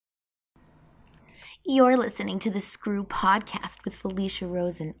You're listening to the Screw Podcast with Felicia,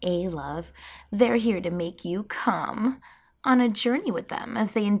 Rose, and ALove. They're here to make you come on a journey with them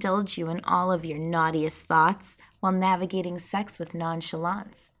as they indulge you in all of your naughtiest thoughts while navigating sex with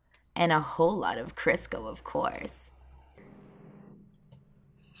nonchalance. And a whole lot of Crisco, of course.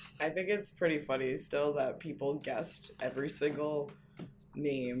 I think it's pretty funny still that people guessed every single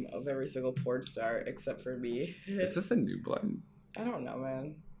name of every single porn star except for me. Is this a new blunt? I don't know,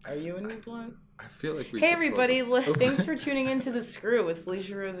 man. Are you a new blunt? I feel like we. Hey everybody! Thanks for tuning into the Screw with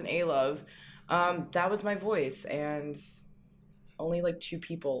Felicia, Rose, and ALove. That was my voice, and only like 2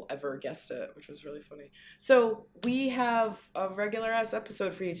 people ever guessed it, which was really funny. So we have a regular ass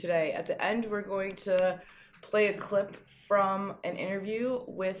episode for you today. At the end, we're going to play a clip from an interview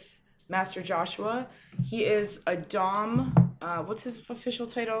with Master Joshua. He is a dom. What's his official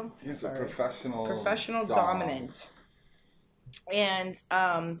title? He's a professional dominant. And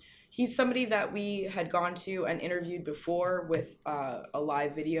he's somebody that we had gone to and interviewed before with a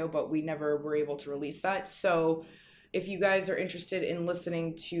live video, but we never were able to release that. So if you guys are interested in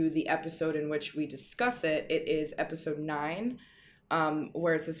listening to the episode in which we discuss it, it is episode 9,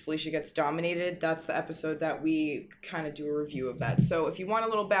 where it says Felicia gets dominated. That's the episode that we kind of do a review of that. So if you want a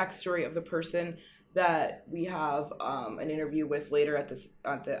little backstory of the person that we have an interview with later at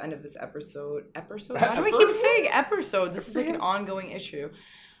the end of this episode. Why do I keep saying episode? This is like an ongoing issue.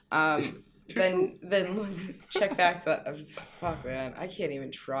 Then check back that. Fuck, man, I can't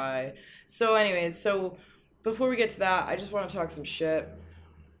even try. So anyways, before we get to that, I just want to talk some shit.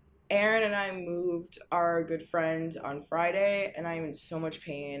 Aaron and I moved our good friend on Friday, and I'm in so much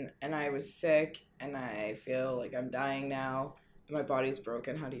pain, and I was sick, and I feel like I'm dying now, and my body's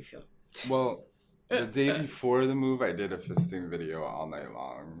broken. How do you feel? Well, the day before the move, I did a fisting video all night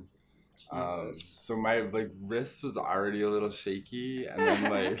long. So my wrist was already a little shaky, and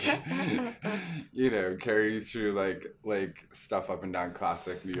then carry through like stuff up and down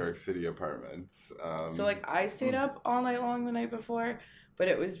classic New York City apartments. So I stayed up all night long the night before, but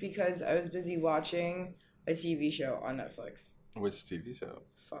it was because I was busy watching a TV show on Netflix. Which TV show?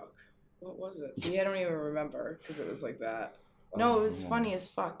 Fuck. What was it? See, I don't even remember because it was like that. No, it was funny as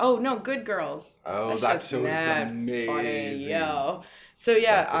fuck. Oh, no, Good Girls. Oh, that show is amazing. Funny, yo. So,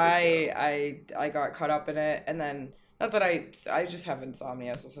 yeah, I got caught up in it. And then, not that I just have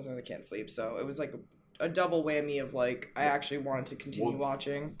insomnia, so sometimes I can't sleep. So, it was like a double whammy of I actually wanted to continue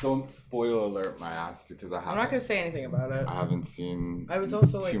watching. Don't spoil alert my ass because I'm not going to say anything about it. I haven't seen I was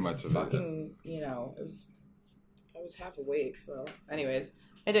also too much of fucking, it. I was half awake. So, anyways,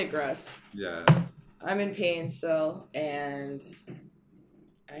 I digress. Yeah. I'm in pain still, and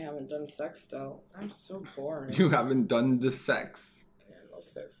I haven't done sex still. I'm so boring. You haven't done the sex? Yeah, no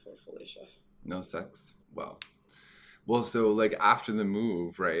sex for Felicia. No sex? Well, so, after the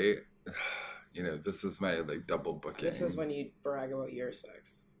move, right? This is my, double booking. This is when you brag about your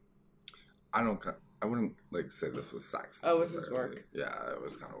sex. I wouldn't, say this was sex. Oh, was this work? Yeah, it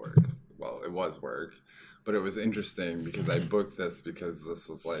was kind of work. Well, it was work. But it was interesting because I booked this because this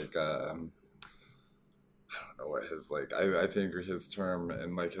was, I don't know what his I think his term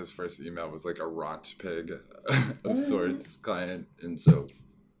and his first email was a raunch pig of sorts client, and so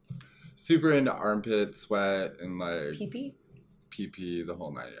super into armpit sweat and pee the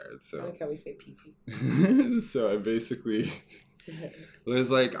whole 9 yards. So I like how we say pee. So I basically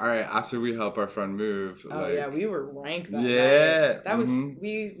was all right, after we help our friend move. Yeah, we were ranked that night. That was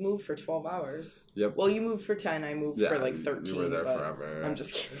we moved for 12 hours. Yep. Well, you moved for 10. I moved for 13. You were there forever. I'm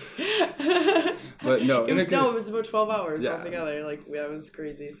just kidding. But no, it was about 12 hours altogether. That was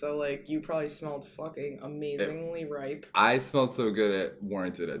crazy. So you probably smelled fucking amazingly ripe. I smelled so good it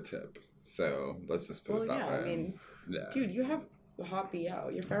warranted a tip. So let's just put it that way. I mean, dude, you have hot BO.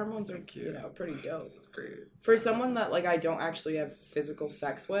 Your pheromones are pretty dope. This is great. For someone that I don't actually have physical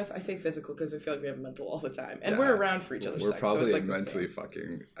sex with, I say physical because I feel like we have mental all the time, and we're around for each other's sex. We're probably so it's mentally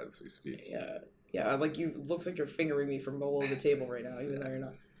fucking as we speak. Yeah. You looks like you're fingering me from below the table right now, even though you're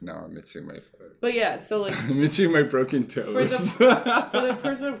not. No, I'm itching my foot. But yeah, so I'm itching my broken toes. For the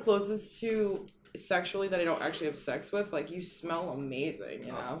person I'm closest to sexually that I don't actually have sex with, you smell amazing.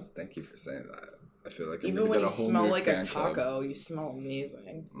 You know. Thank you for saying that. I feel like even when you smell like a taco, you smell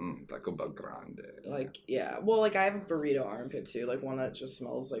amazing. Taco Bell Grande. Well, I have a burrito armpit too, one that just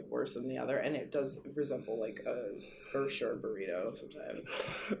smells worse than the other, and it does resemble a for sure burrito sometimes.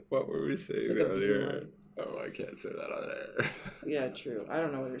 What were we saying earlier? Oh, I can't say that on air. Yeah, true. I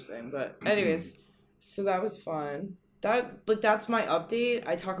don't know what you're saying, but anyways, so that was fun. That's my update.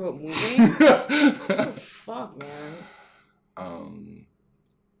 I talk about moving. What the fuck, man?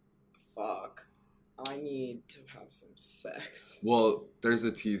 Fuck. I need to have some sex. Well, there's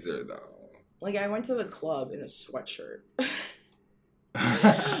a teaser though. Like, I went to the club in a sweatshirt.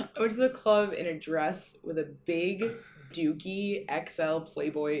 I went to the club in a dress with a big Dookie XL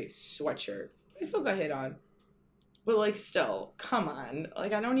Playboy sweatshirt. I still got hit on. But, like, still, come on.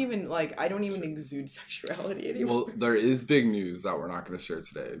 Like, I don't even exude sexuality anymore. Well, there is big news that we're not going to share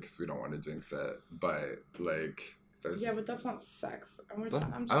today because we don't want to jinx it. But, like, there's... Yeah, but that's not sex. You want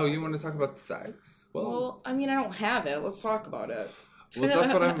to talk about sex? Well, I mean, I don't have it. Let's talk about it. Well,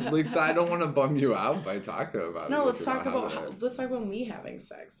 that's what I'm, like, I don't want to bum you out by talking about it. No, let's talk about me having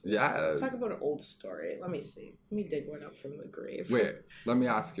sex. Let's talk about an old story. Let me see. Let me dig one up from the grave. Wait, let me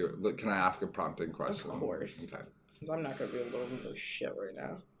ask you, can I ask a prompting question? Of course. Okay. Since I'm not going to be able to know shit right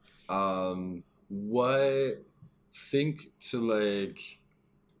now.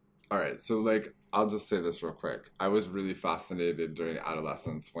 Alright, so, like, I'll just say this real quick. I was really fascinated during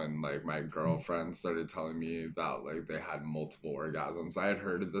adolescence when, like, my girlfriend started telling me that, like, they had multiple orgasms. I had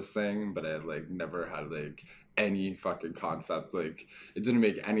heard of this thing, but I had, like, never had, like, any fucking concept. Like, it didn't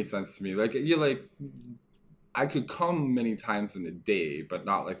make any sense to me. Like, I could come many times in a day, but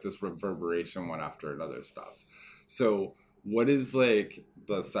not, like, this reverberation one after another stuff. So, what is, like,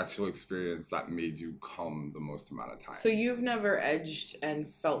 the sexual experience that made you come the most amount of times? So you've never edged and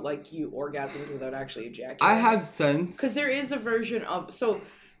felt like you orgasmed without actually ejaculating? I have since. Because there is a version of... So,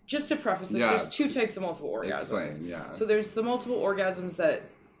 just to preface this, there's two types of multiple orgasms. Explain, yeah. So there's the multiple orgasms that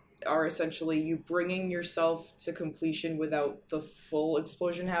are essentially you bringing yourself to completion without the full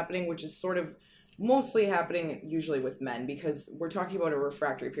explosion happening, which is sort of mostly happening usually with men because we're talking about a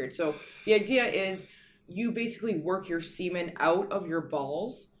refractory period. So the idea is... you basically work your semen out of your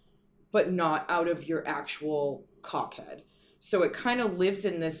balls, but not out of your actual cockhead. So it kind of lives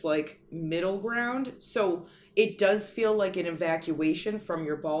in this, like, middle ground. So it does feel like an evacuation from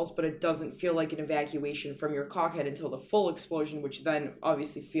your balls, but it doesn't feel like an evacuation from your cockhead until the full explosion, which then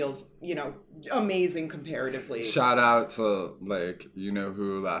obviously feels, amazing comparatively. Shout out to, like, you know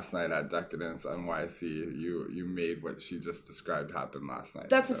who last night at TEDXXX NYC, you made what she just described happen last night.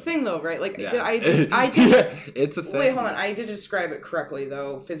 That's the thing, though, right? Like, yeah. I did. It's a thing. Wait, hold on. I did describe it correctly,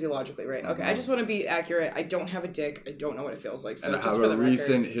 though, physiologically, right? Okay, I just want to be accurate. I don't have a dick. I don't know what it feels like. So and I just have for the a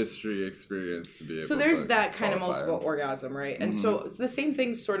recent record, history experience to be able to... So there's that kind of qualify. multiple orgasm, right? And so the same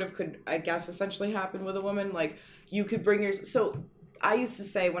thing sort of could, I guess, essentially happen with a woman. Like, you could bring your... So I used to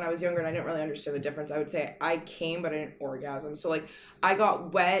say when I was younger and I didn't really understand the difference, I would say I came, but I didn't orgasm. So, like, I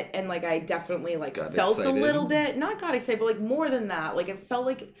got wet and, like, I definitely, like, felt excited. A little bit. Not got excited, but, like, more than that. Like, it felt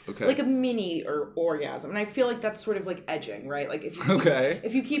like a mini orgasm. And I feel like that's sort of, like, edging, right? Like,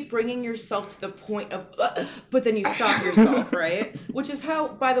 if you keep bringing yourself to the point of, but then you stop yourself, right? Which is how,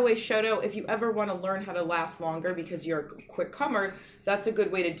 by the way, shout out, if you ever want to learn how to last longer because you're a quick comer, that's a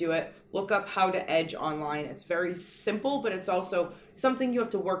good way to do it. Look up how to edge online. It's very simple, but it's also something you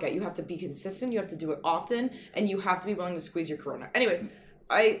have to work at. You have to be consistent, you have to do it often, and you have to be willing to squeeze your corona. Anyways,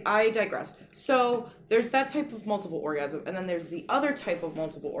 I digress. So there's that type of multiple orgasm, and then there's the other type of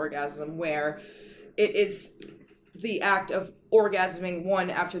multiple orgasm where it is the act of orgasming one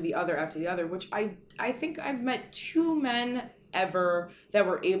after the other, which I think I've met 2 men ever that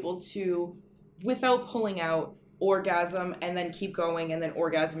were able to, without pulling out, orgasm and then keep going and then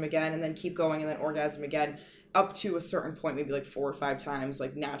orgasm again and then keep going and then orgasm again up to a certain point, maybe like 4 or 5 times,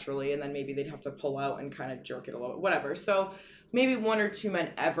 like naturally, and then maybe they'd have to pull out and kind of jerk it a little bit, whatever. So maybe 1 or 2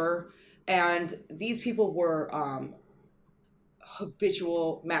 men ever, and these people were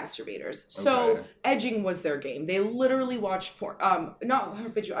habitual masturbators. So edging was their game. They literally watched porn. Not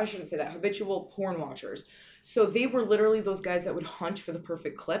habitual, I shouldn't say that, habitual porn watchers. So they were literally those guys that would hunt for the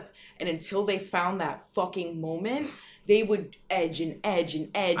perfect clip, and until they found that fucking moment, they would edge and edge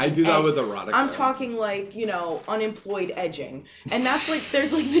and edge. I do that with erotica. I'm talking like, unemployed edging. And that's like,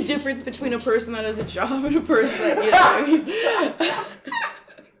 there's like the difference between a person that has a job and a person that,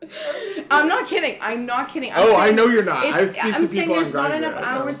 I'm not kidding. I'm saying, I know you're not. I'm saying there's not enough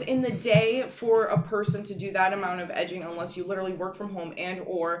hours in the day for a person to do that amount of edging unless you literally work from home and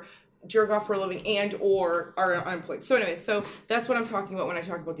or jerk off for a living and or are unemployed. So anyways, so that's what I'm talking about when I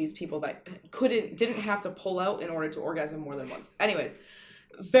talk about these people that didn't have to pull out in order to orgasm more than once. Anyways,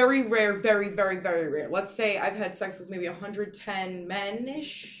 very rare, very, very, very rare. Let's say I've had sex with maybe 110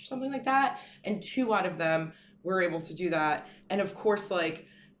 men-ish, something like that, and 2 out of them were able to do that. And of course, like,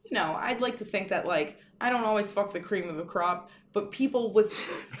 I'd like to think that, like, I don't always fuck the cream of the crop, but people that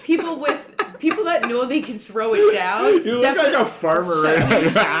know they can throw it down. You look like a farmer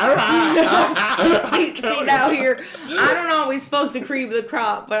right now. see now here, I don't always fuck the cream of the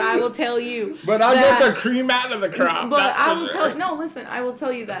crop, but I will tell you. But I'll get the cream out of the crop. But I will tell you, no, listen, I will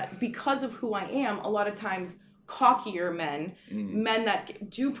tell you that because of who I am, a lot of times cockier men, men that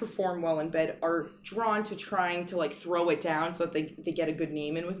do perform well in bed, are drawn to trying to like throw it down so that they get a good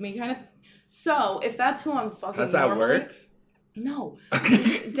name in with me kind of thing. So if that's who I'm fucking Has that worked? No.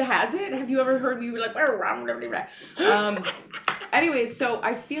 Has it? Have you ever heard me be like, anyways, so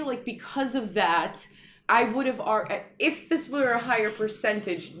I feel like because of that, I would have, if this were a higher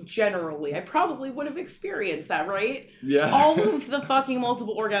percentage generally, I probably would have experienced that, right? Yeah. All of the fucking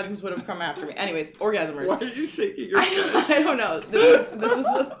multiple orgasms would have come after me. Anyways, orgasmers. Why are you shaking your head? I don't know. This is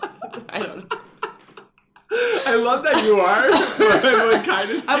I don't know. I love that you are. I'm kind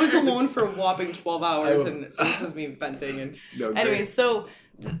of I was alone for a whopping 12 hours, and so this is me venting. And anyways, so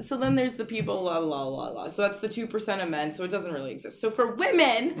then there's the people, So that's the 2% of men, so it doesn't really exist. So for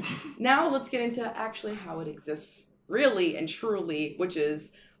women, now let's get into actually how it exists really and truly, which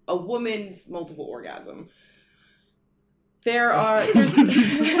is a woman's multiple orgasm. There's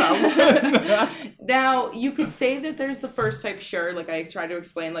now you could say that there's the first type, sure, like I try to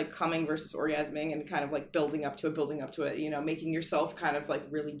explain like coming versus orgasming and kind of like building up to it, you know, making yourself kind of like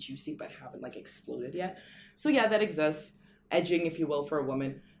really juicy but haven't like exploded yet. So yeah, that exists, edging if you will for a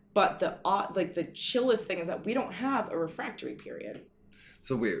woman. But the chillest thing is that we don't have a refractory period.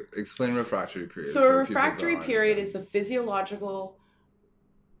 So wait, explain refractory period. So a refractory period is the physiological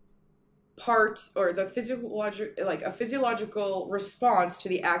part, or the a physiological response to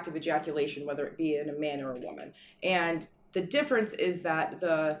the act of ejaculation, whether it be in a man or a woman. And the difference is that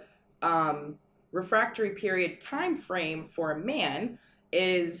the refractory period time frame for a man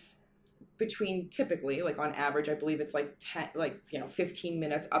is between, typically, like on average, I believe it's like 15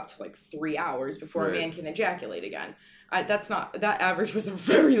 minutes up to like 3 hours before a man can ejaculate again. That average was a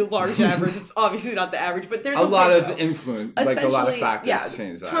very large average. It's obviously not the average, but there's a lot of influence, like a lot of factors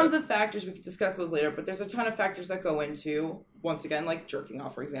change that. Tons of factors. We could discuss those later, but there's a ton of factors that go into, once again, like jerking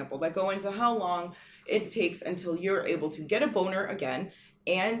off, for example, that go into how long it takes until you're able to get a boner again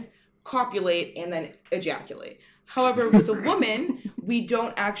and copulate and then ejaculate. However, with a woman, we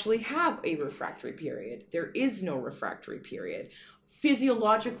don't actually have a refractory period. There is no refractory period.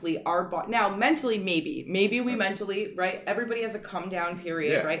 Physiologically, our body, now mentally, maybe we mentally, right? Everybody has a come down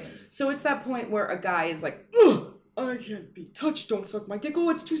period, right? So it's that point where a guy is like, ugh, I can't be touched, don't suck my dick, oh,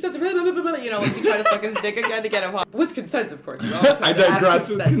 it's too sensitive, you know, like you try to suck his dick again to get him hot. With consent, of course. You always have to ask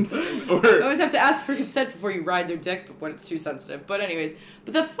consent. You always have to ask for consent before you ride their dick when it's too sensitive. But anyways,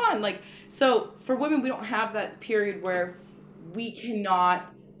 but that's fun. Like, so for women, we don't have that period where we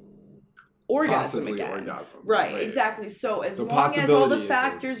cannot orgasm again. Right, exactly. So as long as all the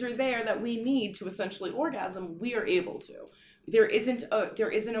factors are there that we need to essentially orgasm, we are able to. There isn't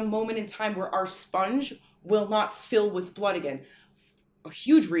a moment in time where our sponge will not fill with blood again. A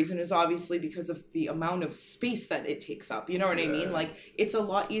huge reason is obviously because of the amount of space that it takes up. You know what I mean? Like, it's a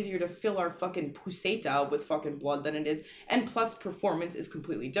lot easier to fill our fucking puseta with fucking blood than it is. And plus, performance is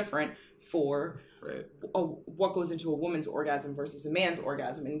completely different for what goes into a woman's orgasm versus a man's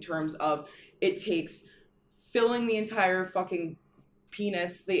orgasm, in terms of it takes filling the entire fucking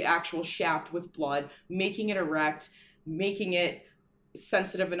penis, the actual shaft, with blood, making it erect, making it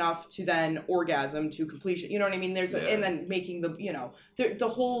sensitive enough to then orgasm to completion. You know what I mean? And then making the, you know, the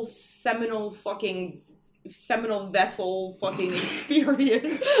whole seminal vessel fucking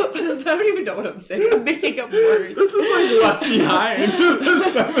experience. I don't even know what I'm saying. I'm making up words. This is like Left Behind. The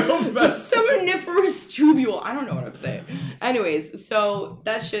seminal vessel. The seminiferous tubule. I don't know what I'm saying. Anyways, so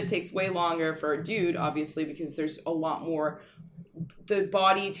that shit takes way longer for a dude, obviously, because there's a lot more. The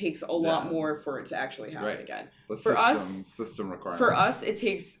body takes a lot more for it to actually happen again. The system requirement. For us, it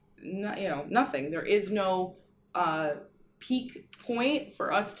takes nothing. There is no peak point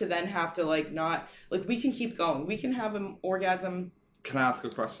for us to then have to we can keep going. We can have an orgasm. Can I ask a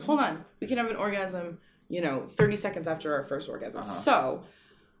question? Hold on. We can have an orgasm, 30 seconds after our first orgasm. So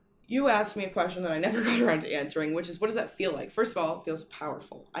you asked me a question that I never got around to answering, which is, what does that feel like? First of all, it feels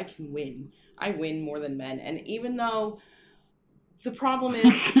powerful. I can win. I win more than men. And even though the problem is...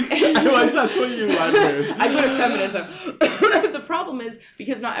 I like that's what you led with. I go to feminism. The problem is,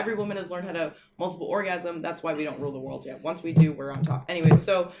 because not every woman has learned how to multiple orgasm, that's why we don't rule the world yet. Once we do, we're on top. Anyway,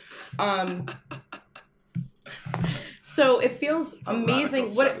 so it feels amazing.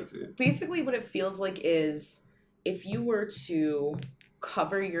 What it feels like is, if you were to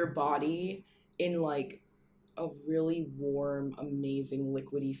cover your body in like a really warm, amazing,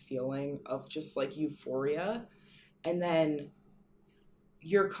 liquidy feeling of just like euphoria, and then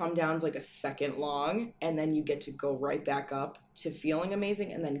your come down's like a second long, and then you get to go right back up to feeling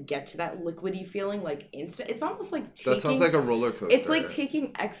amazing, and then get to that liquidy feeling like instant. It's almost like that sounds like a roller coaster. It's like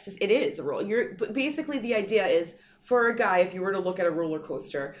taking ecstasy. It is a roller. But basically the idea is, for a guy, if you were to look at a roller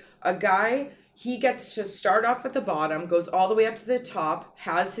coaster, a guy, he gets to start off at the bottom, goes all the way up to the top,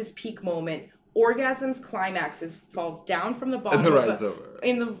 has his peak moment, orgasms, climaxes, falls down from the bottom and the ride's over.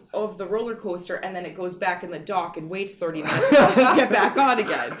 Of the roller coaster, and then it goes back in the dock and waits 30 minutes to get back on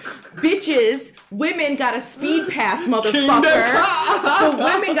again. Bitches, women got a speed pass, motherfucker. The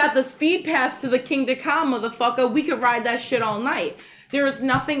women got the speed pass to the King to Come, motherfucker. We could ride that shit all night. There is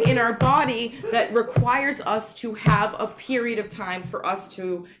nothing in our body that requires us to have a period of time for us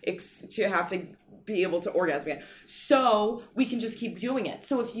to have to be able to orgasm again. So we can just keep doing it.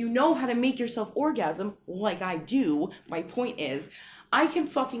 So if you know how to make yourself orgasm, like I do, my point is, I can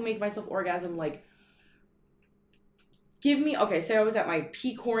fucking make myself orgasm like, say I was at my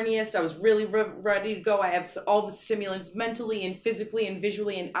peak horniest, I was really ready to go, I have all the stimulants mentally and physically and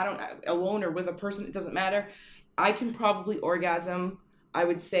visually, and I don't, alone or with a person, it doesn't matter. I can probably orgasm, I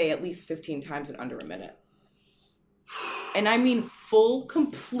would say, at least 15 times in under a minute. And I mean full,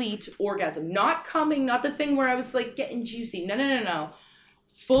 complete orgasm. Not coming, not the thing where I was like getting juicy. No.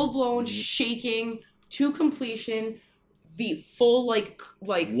 Full blown shaking to completion. The full like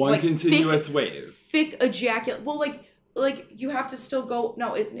one continuous wave. Thick ejaculate. Well, like you have to still go.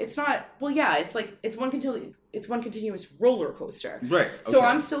 No, it's not. Well, yeah, it's one continuous roller coaster. Right. Okay. So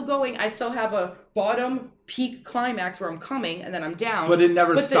I'm still going. I still have a bottom peak climax where I'm coming and then I'm down. But it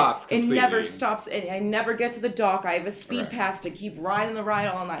never stops completely. It never stops. And I never get to the dock. I have a speed pass to keep riding the ride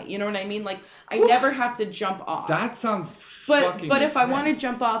all night. You know what I mean? Like I never have to jump off. That sounds But intense. if I want to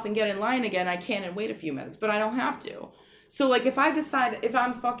jump off and get in line again, I can and wait a few minutes. But I don't have to. So like if I decide if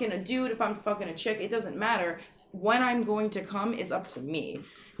I'm fucking a dude, if I'm fucking a chick, it doesn't matter. When I'm going to come is up to me.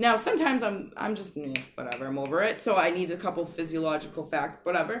 Now, sometimes I'm just, whatever, I'm over it. So I need a couple physiological facts,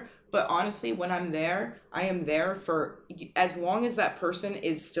 whatever. But honestly, when I'm there, I am there for, as long as that person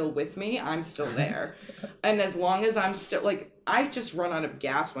is still with me, I'm still there. And as long as I'm still, like, I just run out of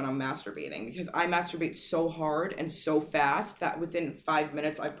gas when I'm masturbating because I masturbate so hard and so fast that within 5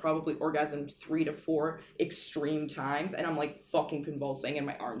 minutes, I've probably orgasmed 3 to 4 extreme times. And I'm like fucking convulsing and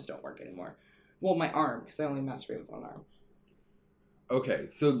my arms don't work anymore. Well, my arm, because I only masturbate with one arm. Okay,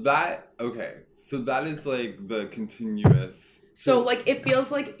 so that is like the continuous. So like it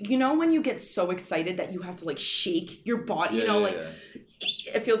feels like, you know when you get so excited that you have to like shake your body,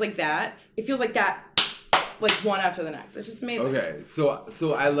 it feels like that. It feels like that, like one after the next. It's just amazing. Okay,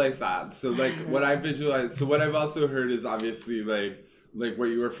 so I like that. So like what I visualize, so what I've also heard is obviously like what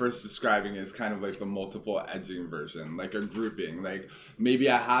you were first describing is kind of like the multiple edging version, like a grouping. Like maybe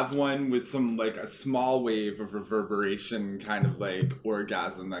I have one with some like a small wave of reverberation kind of like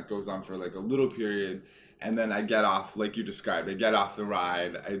orgasm that goes on for like a little period. And then I get off, like you described, I get off the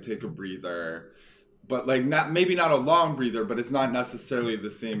ride, I take a breather. But like maybe not a long breather, but it's not necessarily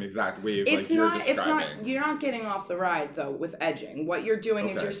the same exact wave you're describing. You're not getting off the ride though with edging. What you're doing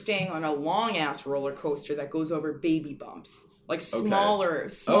is you're staying on a long ass roller coaster that goes over baby bumps. Like smaller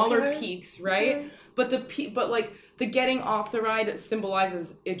peaks, right? Okay. But like the getting off the ride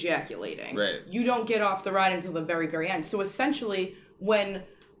symbolizes ejaculating. Right. You don't get off the ride until the very, very end. So essentially, when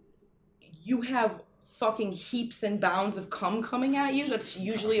you have fucking heaps and bounds of cum coming at you, that's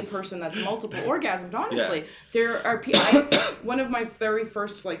usually a person that's multiple orgasmed, honestly. Yeah. There are one of my very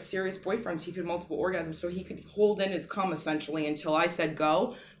first like serious boyfriends, he could multiple orgasms, so he could hold in his cum essentially until I said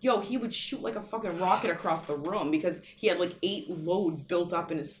go. Yo, he would shoot like a fucking rocket across the room because he had like 8 loads built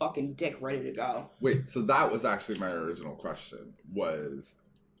up in his fucking dick ready to go. Wait, so that was actually my original question, was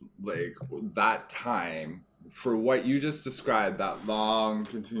like that time for what you just described, that long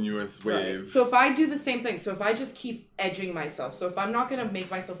continuous wave. Right. So if I do the same thing, so if I just keep edging myself, so if I'm not going to make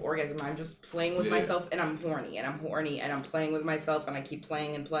myself orgasm, I'm just playing with myself and I'm horny and I'm playing with myself and I keep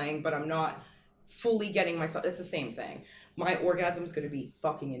playing and playing, but I'm not fully getting myself, it's the same thing. My orgasm is going to be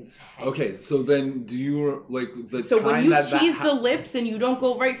fucking intense. Okay, so then do you, like, the so time when you tease the lips and you don't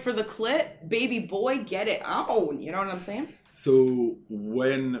go right for the clit, baby boy, get it on. You know what I'm saying? So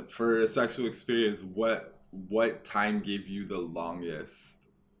when, for a sexual experience, what time gave you the longest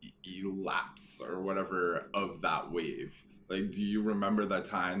elapse or whatever of that wave? Like, do you remember that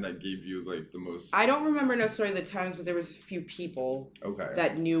time that gave you, like, the most... I don't remember necessarily the times, but there was a few people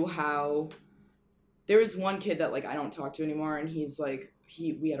that knew how... There was one kid that, like, I don't talk to anymore, and he's, like...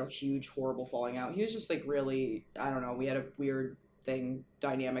 We had a huge, horrible falling out. He was just, like, really... I don't know. We had a weird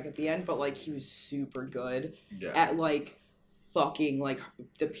dynamic at the end, but, like, he was super good at, like, fucking, like,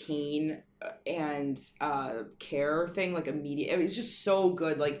 the pain and care thing, like, immediate. It was just so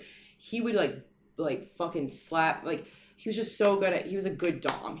good. Like, he would, like fucking slap, like... He was just so good he was a good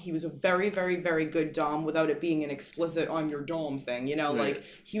dom. He was a very, very, very good dom without it being an explicit on your dom thing, you know? Right. Like,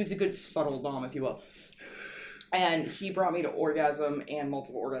 he was a good subtle dom, if you will. And he brought me to orgasm and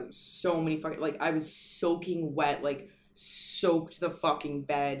multiple orgasms. So many fucking, like, I was soaking wet, like, soaked the fucking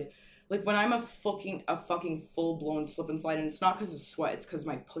bed. Like, when I'm a fucking full-blown slip and slide, and it's not because of sweat, it's because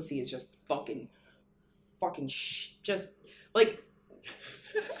my pussy is just just, like,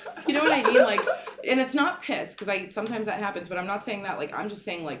 you know what I mean? Like, and it's not piss, because sometimes that happens, but I'm not saying that. Like, I'm just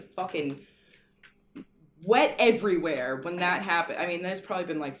saying, like, fucking wet everywhere when that happened. I mean, there's probably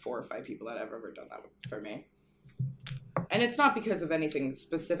been, like, 4 or 5 people that have ever done that for me. And it's not because of anything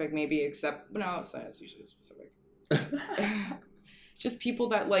specific, maybe, except, no, it's not. It's usually specific. Just people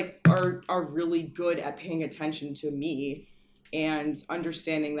that, like, are really good at paying attention to me and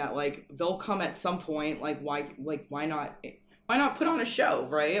understanding that, like, they'll come at some point. Like, why not put on a show,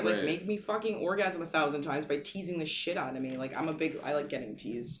 right? Like, make me fucking orgasm 1,000 times by teasing the shit out of me. Like, I like getting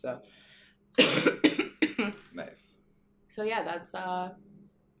teased, so. Nice. So yeah, that's that.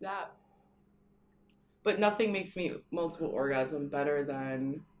 But nothing makes me multiple orgasm better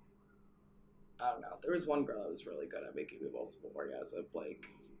than, I don't know. There was one girl that was really good at making me multiple orgasm, like,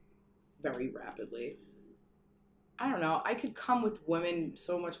 very rapidly. I don't know. I could come with women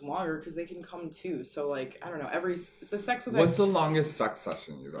so much longer because they can come too. So, like, I don't know. The sex with What's the longest sex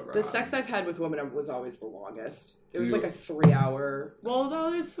session you've ever had? The sex I've had with women was always the longest. It was like a 3-hour. Well, though,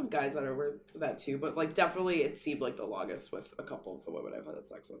 there's some guys that are that too, but, like, definitely it seemed like the longest with a couple of the women I've had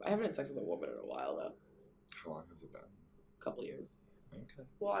sex with. I haven't had sex with a woman in a while though. How long has it been? A couple years. Okay.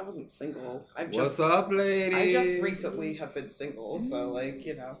 Well, I wasn't single. What's up, ladies? I just recently have been single, so, like,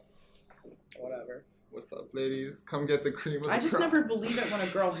 you know, whatever. What's up, ladies? Come get the cream of the I just crop. never believe it when a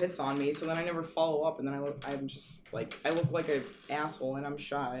girl hits on me, so then I never follow up, and then I look like an asshole, and I'm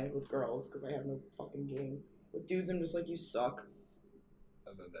shy with girls because I have no fucking game. With dudes, I'm just like, you suck.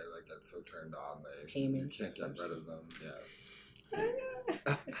 And then they, like, get so turned on, pay me. You can't get rid of them. Yeah.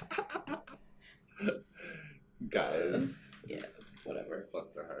 Guys. Yeah, whatever.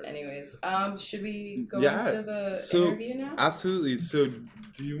 Bless their heart. Anyways, should we go into the interview now? Absolutely. So,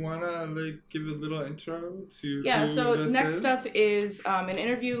 do you want to, like, give a little intro to Yeah, who so this next is? up is an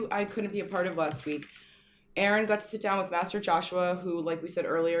interview I couldn't be a part of last week. Aaron got to sit down with Master Joshua, who, like we said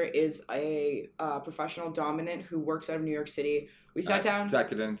earlier, is a professional dominant who works out of New York City. We sat down.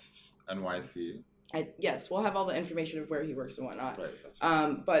 TEDXXX NYC. Yes, we'll have all the information of where he works and whatnot. Right, that's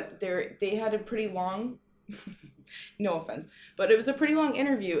right. But they had a pretty long, no offense, but it was a pretty long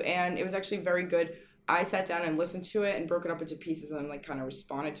interview, and it was actually very good. I sat down and listened to it and broke it up into pieces, and then, like, kind of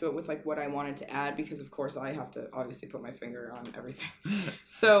responded to it with, like, what I wanted to add, because of course I have to obviously put my finger on everything.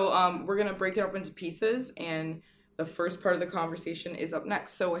 So we're gonna break it up into pieces, and the first part of the conversation is up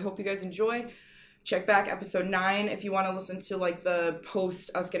next. So I hope you guys enjoy. Check back episode 9 if you want to listen to, like, the post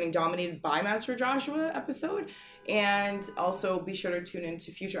us getting dominated by Master Joshua episode. And also be sure to tune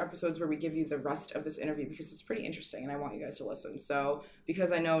into future episodes where we give you the rest of this interview, because it's pretty interesting and I want you guys to listen. So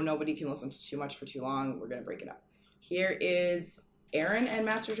because I know nobody can listen to too much for too long, we're going to break it up. Here is Aaron and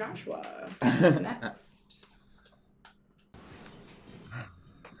Master Joshua. Next.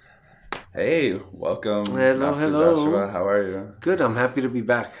 Hey, welcome, Hello, Master hello. Joshua. How are you? Good, I'm happy to be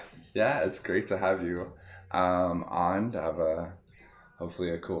back. Yeah, it's great to have you on to have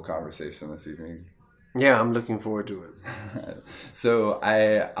hopefully a cool conversation this evening. Yeah, I'm looking forward to it. So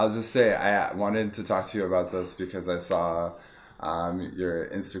I'll just say I wanted to talk to you about this because I saw your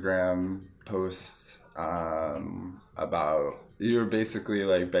Instagram post about you're basically,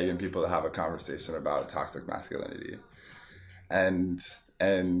 like, begging people to have a conversation about toxic masculinity, and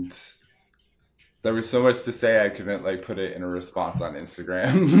there was so much to say I couldn't, like, put it in a response on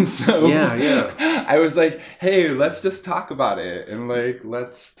Instagram. So yeah. I was like, hey, let's just talk about it, and, like,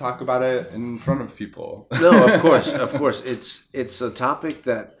 let's talk about it in front of people. No, of course. It's a topic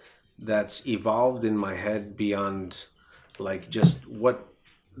that's evolved in my head beyond, like, just what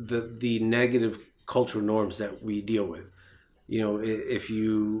the negative cultural norms that we deal with. You know, if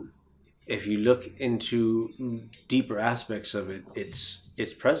you look into deeper aspects of it,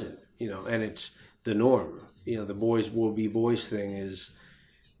 it's present. You know, and it's the norm. You know, the boys will be boys thing is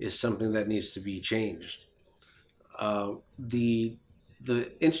something that needs to be changed. The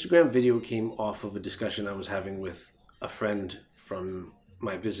Instagram video came off of a discussion I was having with a friend from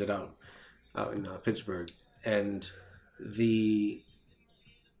my visit out in Pittsburgh, and the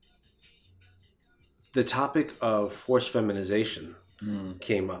topic of forced feminization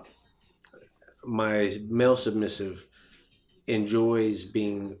came up. My male submissive enjoys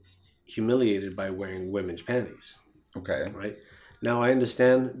being humiliated by wearing women's panties. Okay. Right? Now I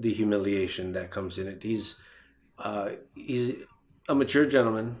understand the humiliation that comes in it. He's a mature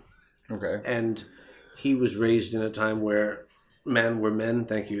gentleman. Okay. And he was raised in a time where men were men,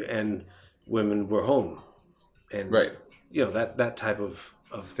 thank you, and women were home. and right, that type of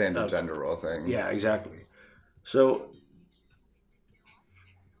standard gender role thing. Yeah, exactly. So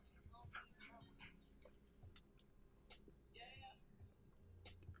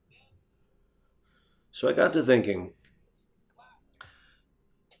I got to thinking,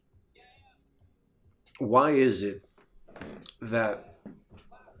 why is it that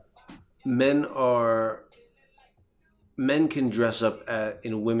men can dress up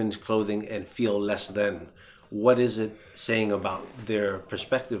in women's clothing and feel less than? What is it saying about their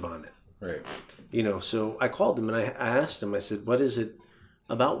perspective on it? Right. So I called him and I asked him, I said, what is it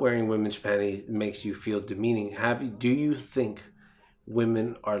about wearing women's panties makes you feel demeaning? Do you think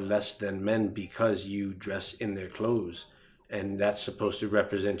women are less than men because you dress in their clothes and that's supposed to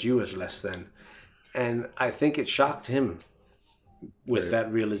represent you as less than? And I think it shocked him with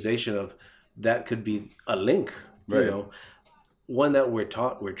that realization of that could be a link, one that we're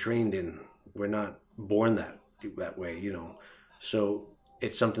taught, we're trained in. We're not born that way, So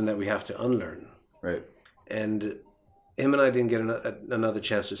it's something that we have to unlearn. Right. And him and I didn't get another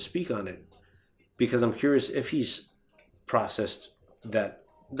chance to speak on it because I'm curious if he's processed that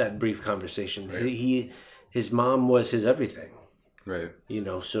brief conversation. Right. His mom was his everything. Right.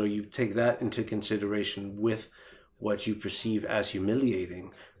 So you take that into consideration with what you perceive as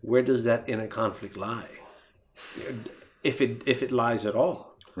humiliating. Where does that inner conflict lie? If it lies at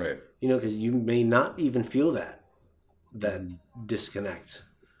all. Right. Because you may not even feel that disconnect.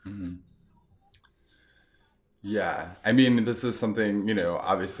 Mm-hmm. Yeah. I mean, this is something,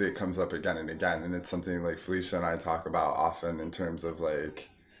 obviously it comes up again and again, and it's something like Felicia and I talk about often in terms of like,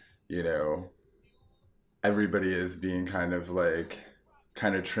 everybody is being kind of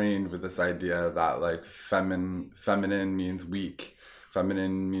trained with this idea that like feminine means weak.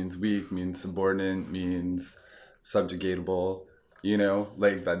 Feminine means weak, means subordinate, means subjugatable,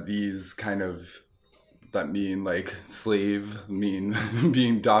 like that these kind of that mean like slave, mean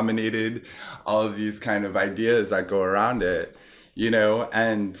being dominated, all of these kind of ideas that go around it,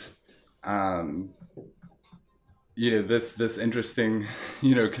 and this interesting,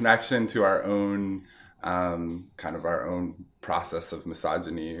 connection to our own kind of our own process of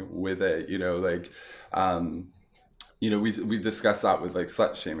misogyny with it, we discuss that with like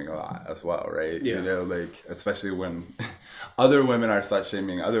slut shaming a lot as well, right? Yeah. Like especially when other women are slut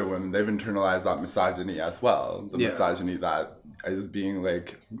shaming other women, they've internalized that misogyny as well. The misogyny that is being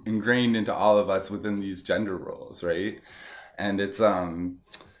like ingrained into all of us within these gender roles, right? And it's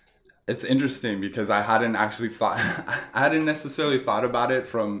interesting because I hadn't necessarily thought about it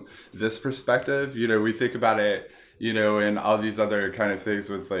from this perspective. We think about it, in all these other kind of things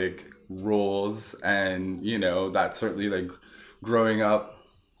with like roles, and that's certainly like growing up,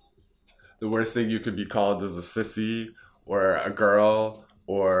 the worst thing you could be called is a sissy or a girl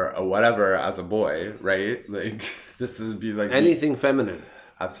or a whatever as a boy, right? Like this would be like anything feminine.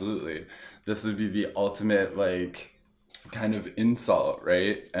 Absolutely. This would be the ultimate like kind of insult,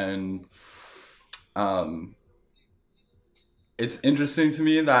 right? And it's interesting to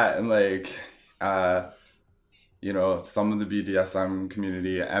me that like some of the BDSM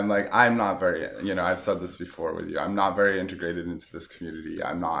community, and like I'm not very, I've said this before with you, I'm not very integrated into this community.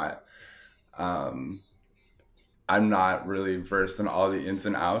 I'm not really versed in all the ins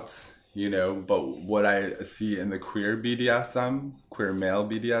and outs, but what I see in the queer male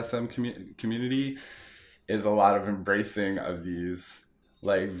BDSM community is a lot of embracing of these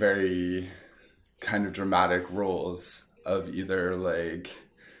like very kind of dramatic roles of either like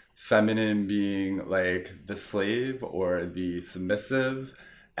feminine being like the slave or the submissive,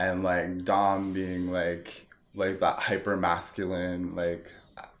 and like dom being like that hyper masculine, like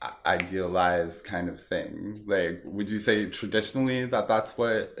idealized kind of thing. Like, would you say traditionally that that's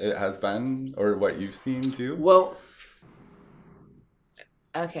what it has been, or what you've seen too? Well,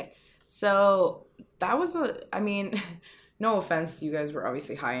 okay, so that was no offense, you guys were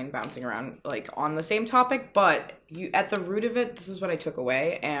obviously high and bouncing around like on the same topic, but at the root of it, this is what I took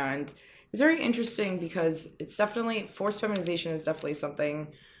away, and it was very interesting because it's definitely, forced feminization is definitely something,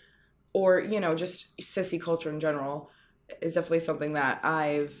 or just sissy culture in general is definitely something that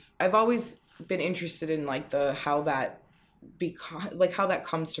I've always been interested in, like how that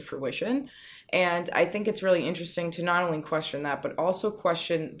comes to fruition. And I think it's really interesting to not only question that, but also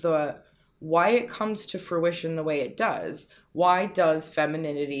question why it comes to fruition the way it does. Why does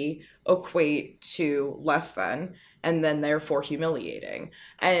femininity equate to less than, and then therefore humiliating?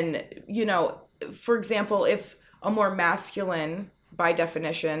 And, for example, if a more masculine, by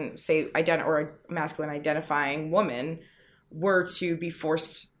definition, say, or a masculine identifying woman were to be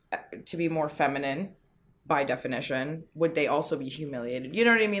forced to be more feminine, by definition, would they also be humiliated? You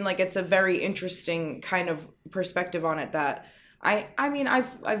know what I mean? Like, it's a very interesting kind of perspective on it that I mean,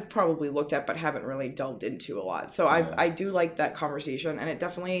 I've probably looked at, but haven't really delved into a lot. So I do like that conversation, and it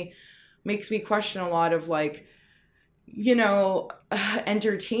definitely makes me question a lot of, like, you know,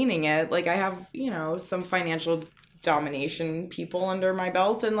 entertaining it. Like, I have, you know, some financial domination people under my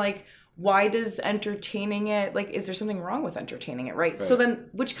belt, and like, why does entertaining it, like, is there something wrong with entertaining it, right? So then,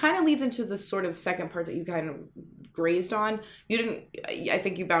 which kind of leads into this sort of second part that you kind of grazed on. You didn't, I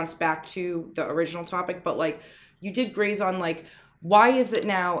think you bounced back to the original topic, but like, you did graze on, like, why is it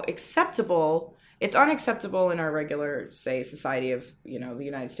now acceptable? It's unacceptable in our regular, say, society of, you know, the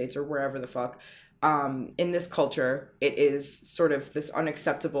United States or wherever the fuck. In this culture, it is sort of this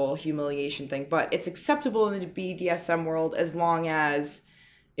unacceptable humiliation thing, but it's acceptable in the BDSM world as long as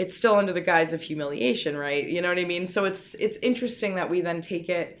it's still under the guise of humiliation, right? You know what I mean? So it's interesting that we then take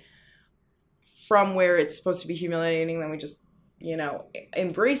it from where it's supposed to be humiliating, then we just, you know,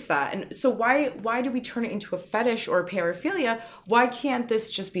 embrace that. And so why do we turn it into a fetish or a paraphilia? Why can't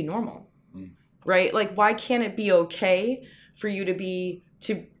this just be normal? Right? Like, why can't it be okay for you to be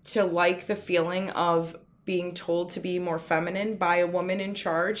to like the feeling of being told to be more feminine by a woman in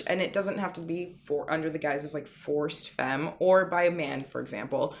charge, and it doesn't have to be under the guise of like forced femme, or by a man, for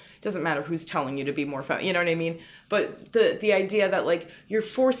example. It doesn't matter who's telling you to be more femme, you know what I mean? But the idea that like you're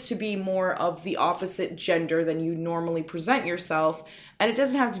forced to be more of the opposite gender than you normally present yourself, and it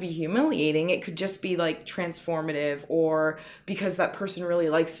doesn't have to be humiliating. It could just be like transformative, or because that person really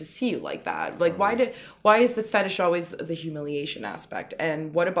likes to see you like that. Like, why is the fetish always the humiliation aspect?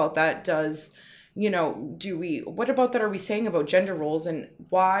 And what about that does, you know, what about that are we saying about gender roles, and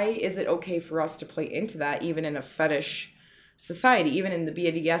why is it okay for us to play into that even in a fetish society, even in the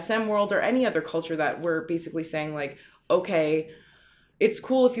BDSM world or any other culture that we're basically saying like, okay, it's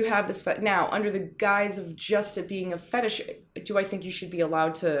cool if you have this now under the guise of just it being a fetish. Do I think you should be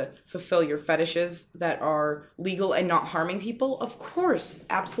allowed to fulfill your fetishes that are legal and not harming people? Of course,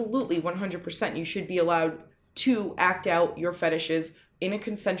 absolutely, 100%. You should be allowed to act out your fetishes in a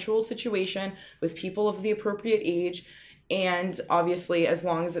consensual situation with people of the appropriate age, and obviously as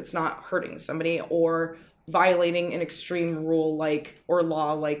long as it's not hurting somebody or violating an extreme rule like, or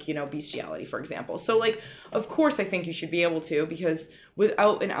law like, you know, bestiality, for example. So like, of course I think you should be able to, because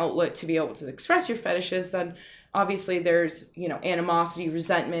without an outlet to be able to express your fetishes, then obviously there's, you know, animosity,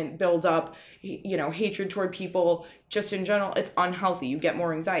 resentment, build up, you know, hatred toward people. Just in general, it's unhealthy. You get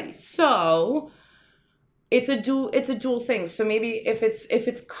more anxiety. So it's a dual thing. So maybe if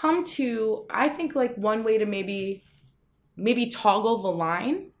it's come to, I think like one way to maybe toggle the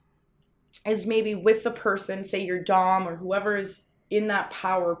line is maybe with the person, say your dom or whoever is in that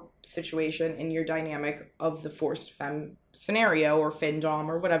power situation in your dynamic of the forced femme scenario or fin dom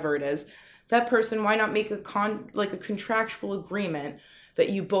or whatever it is, that person, why not make a contractual agreement that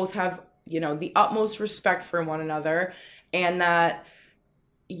you both have, you know, the utmost respect for one another, and that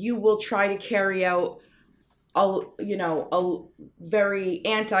you will try to carry out a very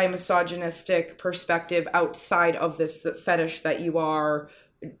anti-misogynistic perspective outside of the fetish that you are,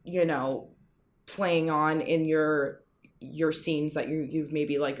 you know, playing on in your scenes that you've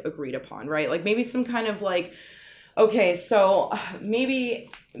maybe like agreed upon, right? Like maybe some kind of like, okay, so maybe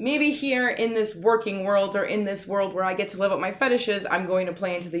here in this working world, or in this world where I get to live out my fetishes, I'm going to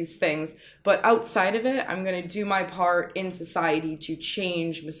play into these things. But outside of it, I'm going to do my part in society to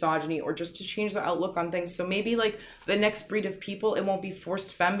change misogyny, or just to change the outlook on things. So maybe like the next breed of people, it won't be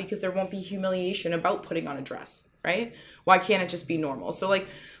forced femme, because there won't be humiliation about putting on a dress, right? Why can't it just be normal? So like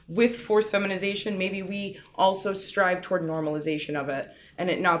with forced feminization, maybe we also strive toward normalization of it, and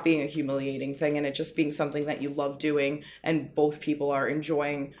it not being a humiliating thing, and it just being something that you love doing and both people are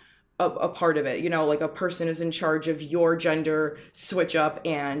enjoying a part of it. You know, like a person is in charge of your gender switch up,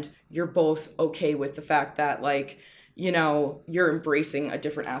 and you're both okay with the fact that, like, you know, you're embracing a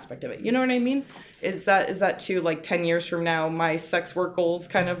different aspect of it. You know what I mean? Is that too, like 10 years from now, my sex work goals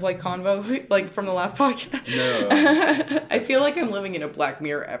kind of like convo, like from the last podcast? No. I feel like I'm living in a Black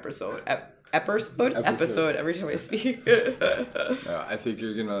Mirror episode every time I speak. No, I think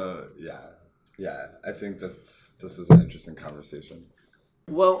you're gonna, yeah. I think this is an interesting conversation.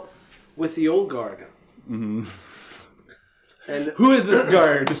 Well, with the old guard. Mm-hmm. And who is this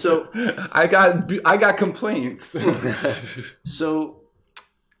guard? So I got complaints. So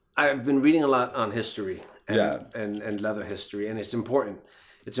I've been reading a lot on history and leather history, and it's important.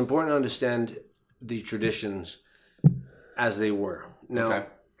 It's important to understand the traditions as they were. Now,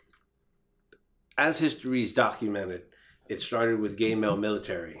 as history is documented, it started with gay male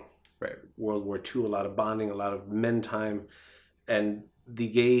military. Right. World War II, a lot of bonding, a lot of men time, and the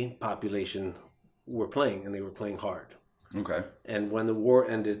gay population were playing, and they were playing hard. Okay. And when the war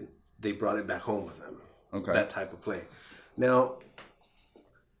ended, they brought it back home with them. Okay. That type of play. Now,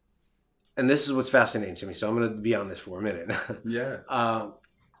 and this is what's fascinating to me, so I'm going to be on this for a minute. Yeah.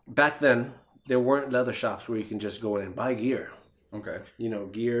 Back then, there weren't leather shops where you can just go in and buy gear. Okay. You know,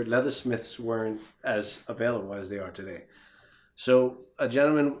 gear, leathersmiths weren't as available as they are today. So a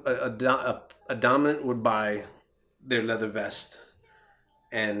gentleman, a dominant would buy their leather vest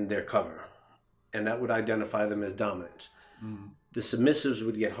and their cover, and that would identify them as dominant. The submissives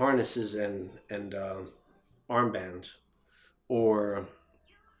would get harnesses and armbands or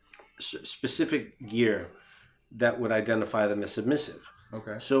specific gear that would identify them as submissive.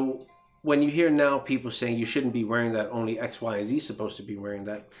 Okay. So when you hear now people saying you shouldn't be wearing that, only X, Y, and Z supposed to be wearing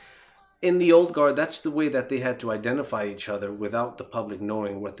that, in the old guard, that's the way that they had to identify each other without the public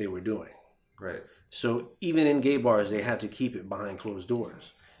knowing what they were doing. Right. So even in gay bars, they had to keep it behind closed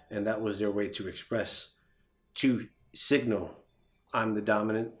doors. And that was their way to express, to signal, I'm the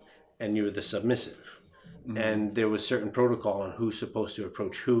dominant and you're the submissive. And there was certain protocol on who's supposed to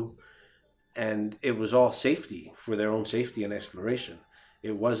approach who. And it was all safety, for their own safety and exploration.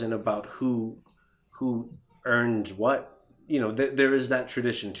 It wasn't about who earns what. You know, there is that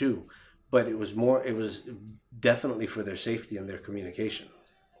tradition too. But it was definitely for their safety and their communication.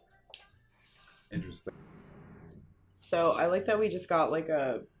 Interesting. So I like that we just got like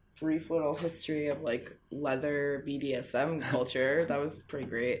a brief little history of like leather BDSM culture. That was pretty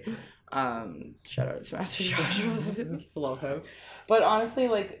great. Shout out to Master Joshua. Love him. But honestly,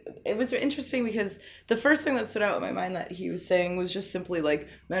 like, it was interesting because the first thing that stood out in my mind that he was saying was just simply like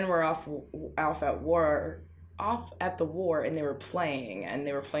men were off at the war and they were playing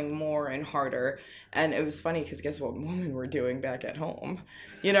more and harder. And it was funny because guess what women were doing back at home?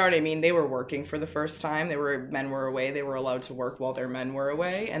 You know what I mean? They were working for the first time. Men were away. They were allowed to work while their men were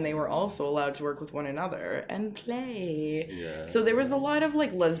away, and they were also allowed to work with one another and play. Yeah. So there was a lot of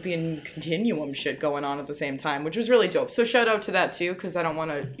like lesbian continuum shit going on at the same time, which was really dope. So shout out to that too, because I don't want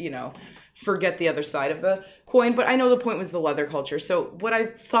to, forget the other side of the coin. But I know the point was the leather culture. So what I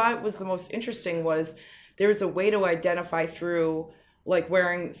thought was the most interesting was there was a way to identify through like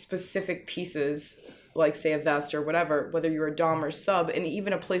wearing specific pieces, like say a vest or whatever, whether you're a dom or sub, and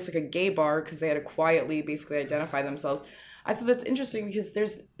even a place like a gay bar, because they had to quietly basically identify themselves. I thought that's interesting because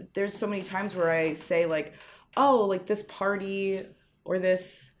there's so many times where I say like, oh, like this party or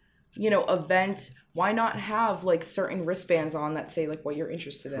this, event, why not have like certain wristbands on that say like what you're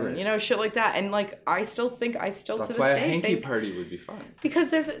interested in, right. Shit like that. And like I still That's to this day why a hanky think, party would be fun.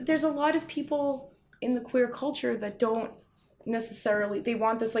 because there's a lot of people in the queer culture that don't necessarily, they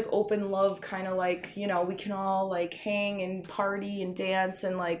want this like open love kind of like, we can all like hang and party and dance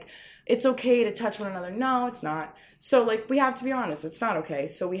and like it's okay to touch one another. No, it's not. So like we have to be honest, it's not okay.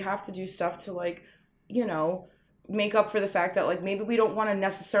 So we have to do stuff to like, make up for the fact that like maybe we don't want to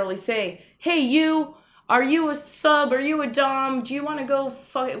necessarily say, hey, are you a sub? Are you a dom? Do you want to go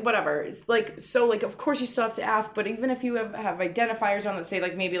fuck whatever? It's like, so like, of course you still have to ask, but even if you have identifiers on that say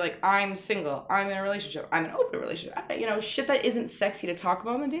like, maybe like I'm single, I'm in a relationship, I'm in an open relationship, shit that isn't sexy to talk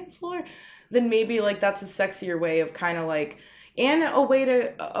about on the dance floor, then maybe like that's a sexier way of kind of like, and a way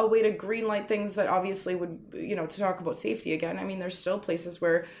to green light things that obviously would, to talk about safety again. I mean, there's still places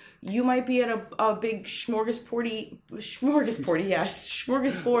where you might be at a big smorgasbord. Is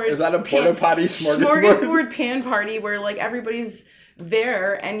that a porta potty smorgasbord? Smorgasbord pan party where like everybody's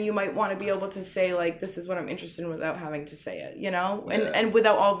there and you might want to be able to say like, this is what I'm interested in without having to say it, and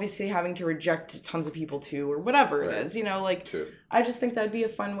without obviously having to reject tons of people too, or whatever it is, like, True. I just think that'd be a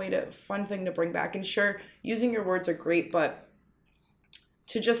fun thing to bring back. And sure, using your words are great, but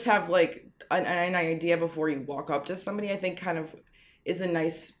to just have like an idea before you walk up to somebody, I think kind of is a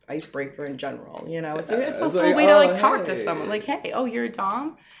nice icebreaker in general. It's also like, a way to like talk to someone like, hey, oh, you're a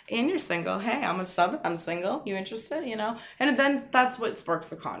dom and you're single. Hey, I'm a sub, I'm single. You interested? And then that's what sparks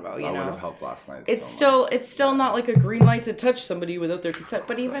the convo. That would have helped last night. It's still not like a green light to touch somebody without their consent.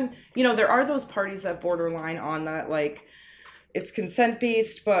 But even there are those parties that borderline on that, like it's consent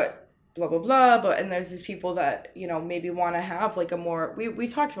based, but blah blah blah, and there's these people that maybe want to have like a more, we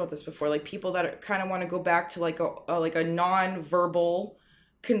talked about this before, like people that kind of want to go back to like a non-verbal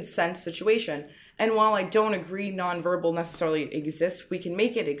consent situation. And while I don't agree non-verbal necessarily exists, we can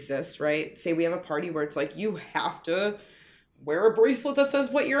make it exist, right? Say we have a party where it's like you have to wear a bracelet that says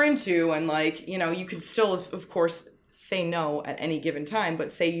what you're into, and like you can still of course say no at any given time, but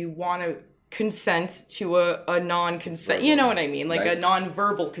say you want to consent to a non-consent, you know what I mean, like nice. A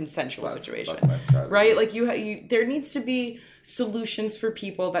non-verbal consensual situation, that's nice, right? Like you there needs to be solutions for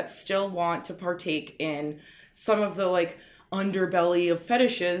people that still want to partake in some of the like underbelly of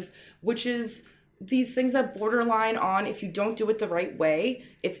fetishes, which is these things that borderline on, if you don't do it the right way,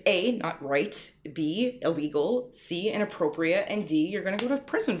 it's A, not right, B, illegal, C, inappropriate, and D, you're gonna go to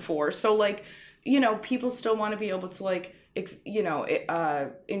prison for. So like, you know, people still want to be able to like,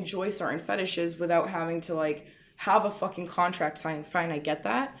 enjoy certain fetishes without having to like have a fucking contract signed. Fine, I get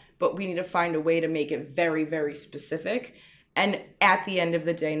that, but we need to find a way to make it very, very specific. And at the end of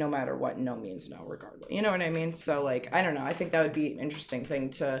the day, no matter what, no means no, regardless. You know what I mean? So, like, I don't know. I think that would be an interesting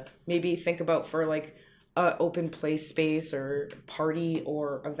thing to maybe think about for, like, a open play space or party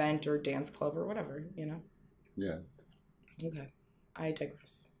or event or dance club or whatever, you know? Yeah. Okay. I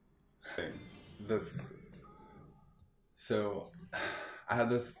digress. So, I had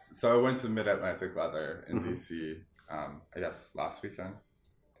this... So, I went to Mid-Atlantic Leather in D.C., I guess, last weekend.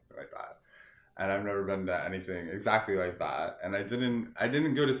 Like that. And I've never been to anything exactly like that. And I didn't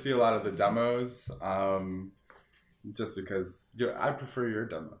go to see a lot of the demos, just because I prefer your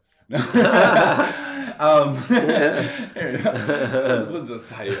demos. We'll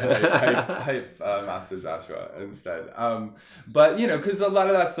just hype Master Joshua instead. But you know, because a lot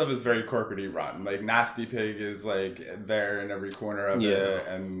of that stuff is very corporate-y run. Like Nasty Pig is like there in every corner of it,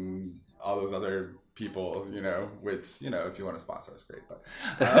 and all those other people, you know, which, you know, if you want to sponsor us, great, but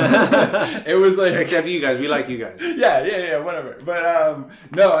it was like, except you guys, we like you guys. Yeah, whatever. But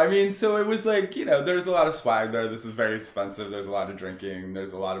no, I mean, so it was like, you know, there's a lot of swag there. This is very expensive. There's a lot of drinking.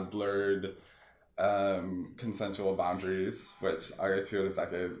 There's a lot of blurred consensual boundaries, which I'll get to in a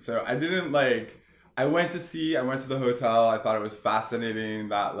second. So I went to the hotel. I thought it was fascinating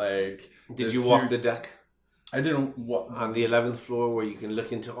that like, did you walk the deck? I didn't... On the 11th floor where you can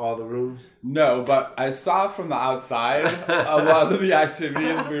look into all the rooms? No, but I saw from the outside a lot of the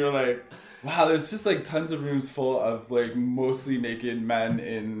activities. We were like, wow, there's just like tons of rooms full of like mostly naked men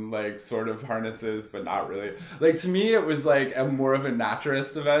in like sort of harnesses, but not really. Like to me, it was like more of a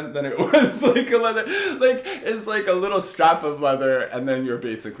naturist event than it was like a leather. Like it's like a little strap of leather and then you're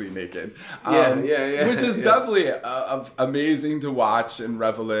basically naked. Yeah. Which is definitely amazing to watch and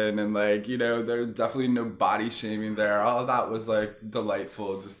revel in. And like, you know, there's definitely no body shaming there. All of that was like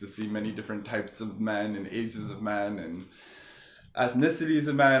delightful just to see many different types of men and ages of men and ethnicities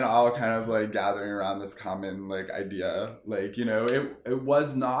of men all kind of like gathering around this common like idea. Like, you know, it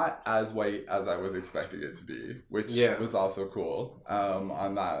was not as white as I was expecting it to be, which was also cool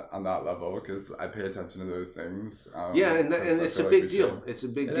on that level, because I pay attention to those things. And it's a big deal. It's a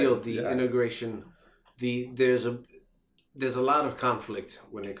big deal. The integration, there's a lot of conflict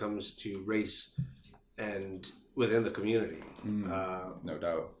when it comes to race and within the community. No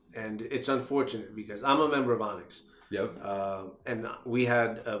doubt. And it's unfortunate because I'm a member of Onyx. Yep. And we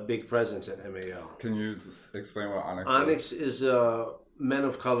had a big presence at MAL. Can you just explain what Onyx is? Onyx is a men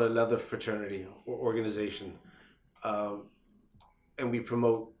of color leather fraternity or organization. And we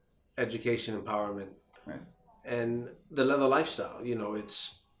promote education, empowerment. Nice. And the leather lifestyle, you know,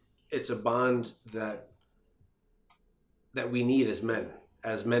 it's a bond that we need as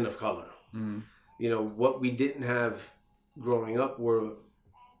men of color. Mm-hmm. You know, what we didn't have growing up were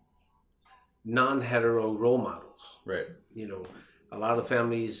non-hetero role models. Right. You know, a lot of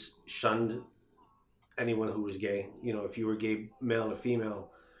families shunned anyone who was gay. You know, if you were gay, male or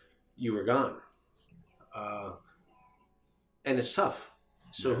female, you were gone. And it's tough.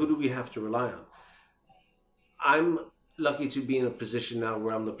 So who do we have to rely on? I'm lucky to be in a position now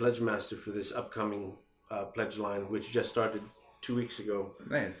where I'm the pledge master for this upcoming pledge line, which just started 2 weeks ago.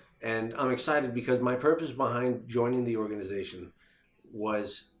 Nice. And I'm excited because my purpose behind joining the organization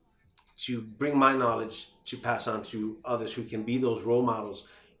was to bring my knowledge to pass on to others who can be those role models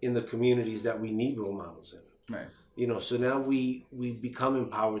in the communities that we need role models in. Nice. You know, so now we become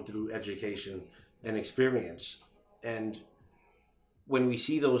empowered through education and experience. And when we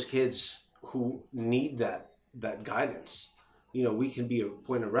see those kids who need that guidance, you know, we can be a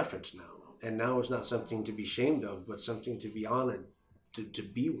point of reference now. And now it's not something to be ashamed of, but something to be honored to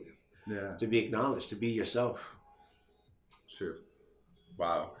be with. Yeah. To be acknowledged, to be yourself. Sure.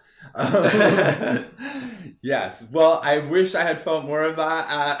 Wow. Yes. Well, I wish I had felt more of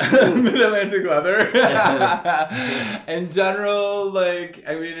that at Mid-Atlantic Leather. In general, like,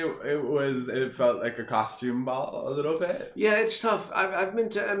 I mean, it felt like a costume ball a little bit. Yeah, it's tough. I've been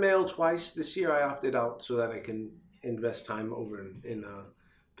to MAL twice. This year I opted out so that I can invest time over in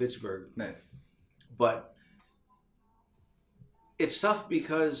Pittsburgh. Nice. But it's tough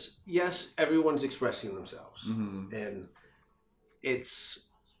because, yes, everyone's expressing themselves. Mm-hmm. And it's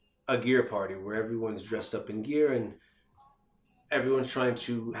a gear party where everyone's dressed up in gear and everyone's trying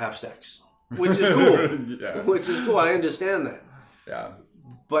to have sex, which is cool. Yeah. Which is cool. I understand that. Yeah.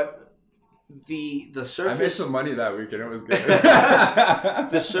 But the I surface. made some money that weekend. It was good.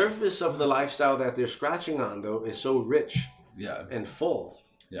 The surface of the lifestyle that they're scratching on, though, is so rich and full,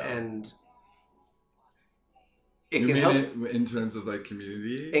 and it can help it in terms of like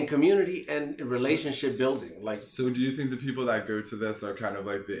community and relationship building. Like, so do you think the people that go to this are kind of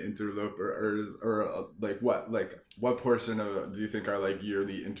like the interlopers, or like what portion of do you think are like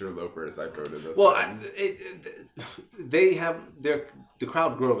yearly interlopers that go to this? Well, they have the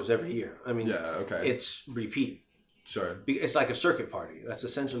crowd grows every year. I mean, it's repeat. Sure. It's like a circuit party. That's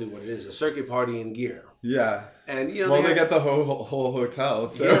essentially what it is. A circuit party in gear. Yeah. And they get the whole hotel.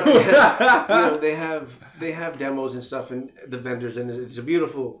 So they have demos and stuff, and the vendors, and it's a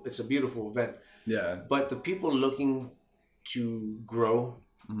beautiful event. Yeah. But the people looking to grow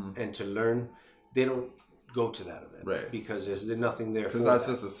and to learn, they don't go to that event, right? Because there's nothing there. Because that's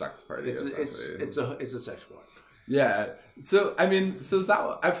just a sex party. It's a sex party. Yeah. So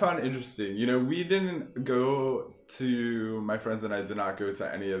that I found interesting. We didn't go to, my friends and I did not go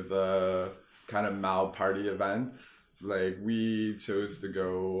to any of the kind of Mal party events. Like, we chose to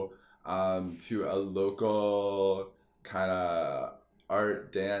go to a local kind of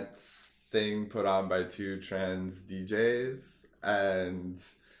art dance thing put on by 2 trans DJs, and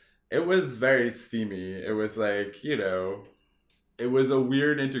it was very steamy. It was like, it was a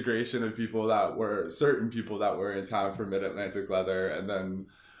weird integration of certain people that were in town for Mid-Atlantic Leather, and then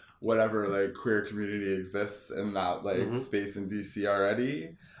whatever like queer community exists in that like space in DC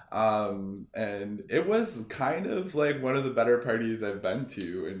already. And it was kind of like one of the better parties I've been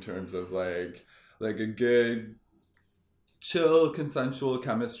to in terms of like a good chill consensual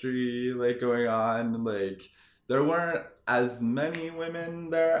chemistry like going on. Like, there weren't as many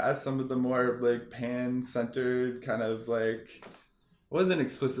women there as some of the more like pan-centered kind of like, wasn't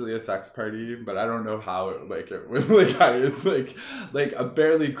explicitly a sex party, but I don't know how it was like, it's like a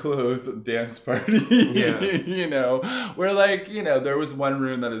barely clothed dance party. Where like, there was one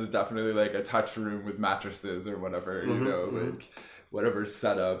room that is definitely like a touch room with mattresses or whatever, like whatever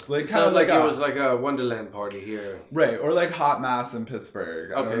setup. Like, kind of like it was like a Wonderland party here. Right, or like Hot Mass in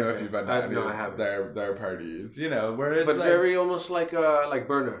Pittsburgh. I don't know if you've been to any of their parties, where it's but like, very almost like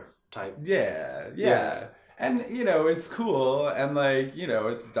burner type. Yeah. And, it's cool, and, like,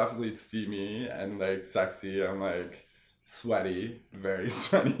 it's definitely steamy and, like, sexy and, like, sweaty, very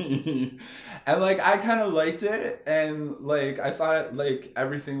sweaty. And, like, I kind of liked it, and, like, I thought, like,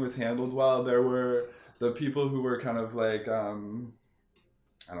 everything was handled well. There were the people who were kind of, like, I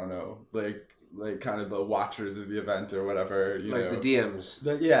don't know, like kind of the watchers of the event or whatever, like the DMs.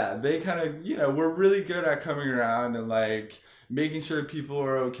 They kind of, were really good at coming around and, like, making sure people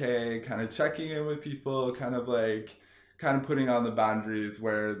are okay, kind of checking in with people, kind of putting on the boundaries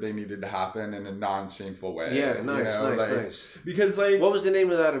where they needed to happen in a non-shameful way. Yeah, nice. Because, like, what was the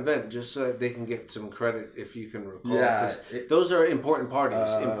name of that event? Just so that they can get some credit, if you can recall. Yeah, those are important parties.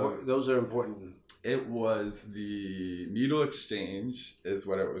 Those are important. It was the Needle Exchange, is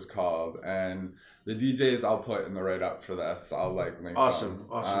what it was called, and the DJs I'll put in the write-up for this. I'll link them.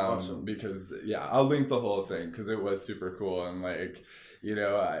 Awesome. Because I'll link the whole thing because it was super cool, and like,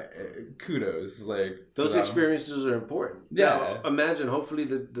 kudos. Like, those experiences are important. Yeah. Now, imagine, hopefully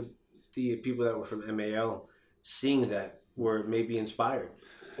the people that were from MAL seeing that were maybe inspired,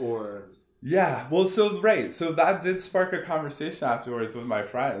 or. Yeah, well, so that did spark a conversation afterwards with my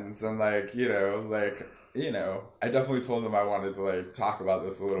friends, and I definitely told them I wanted to like talk about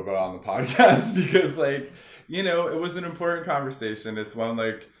this a little bit on the podcast because it was an important conversation. It's one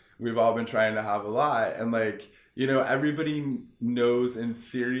like we've all been trying to have a lot, and everybody knows in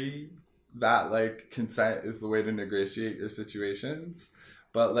theory that like consent is the way to negotiate your situations,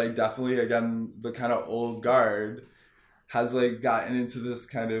 but like definitely again the kind of old guard has like gotten into this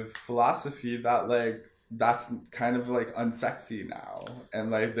kind of philosophy that like that's kind of like unsexy now,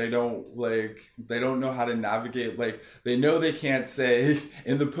 and like they don't know how to navigate. Like, they know they can't say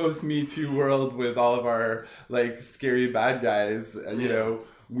in the post Me Too world with all of our like scary bad guys,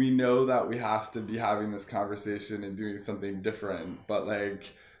 we know that we have to be having this conversation and doing something different, but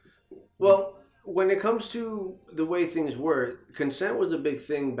like, well, when it comes to the way things were, consent was a big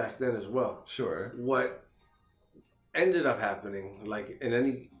thing back then as well. Sure. What ended up happening, like in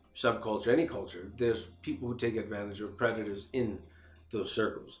any subculture, any culture, there's people who take advantage of predators in those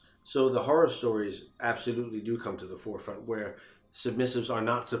circles. So the horror stories absolutely do come to the forefront, where submissives are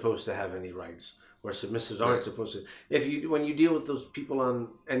not supposed to have any rights, or submissives aren't supposed to. When you deal with those people on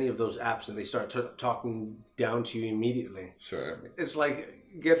any of those apps and they start talking down to you immediately, sure, it's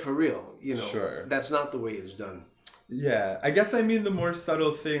like, get for real, Sure. That's not the way it's done. Yeah, I guess I mean the more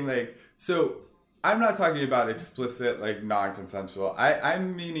subtle thing, like, so I'm not talking about explicit, like, non-consensual.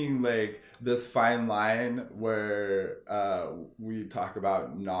 I'm meaning, like, this fine line where we talk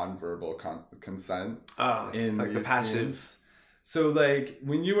about non-verbal consent in like the these passive. scenes. So, like,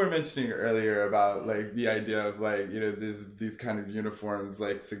 when you were mentioning earlier about, like, the idea of, like, you know, these kind of uniforms,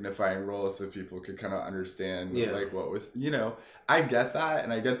 like, signifying roles so people could kind of understand, like, what was, you know, I get that,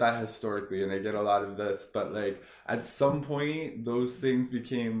 and I get that historically, and I get a lot of this, but, like, at some point, those things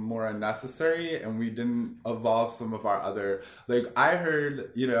became more unnecessary, and we didn't evolve some of our other, like, I heard,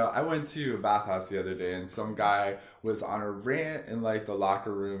 you know, I went to a bathhouse the other day, and some guy was on a rant in, like, the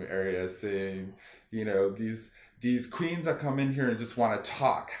locker room area saying, you know, these queens that come in here and just want to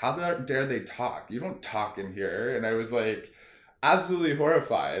talk. How dare they talk? You don't talk in here. And I was like, absolutely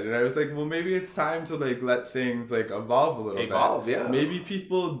horrified. And I was like, well, maybe it's time to, like, let things, like, evolve a little bit. Yeah. Maybe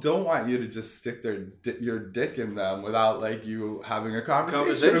people don't want you to just stick your dick in them without, like, you having a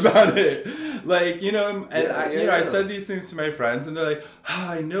conversation about it. Like, you know, and I said these things to my friends, and they're like,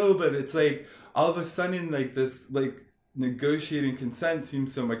 I know, but it's like all of a sudden, like, this, like, negotiating consent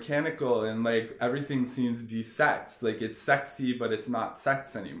seems so mechanical, and, like, everything seems desexed. Like, it's sexy, but it's not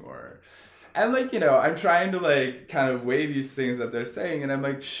sex anymore. And, like, you know, I'm trying to, like, kind of weigh these things that they're saying, and I'm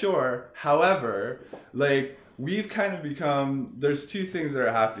like, sure. However, like, we've kind of become, there's two things that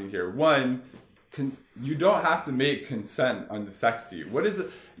are happening here. One, you don't have to make consent unsexy. What is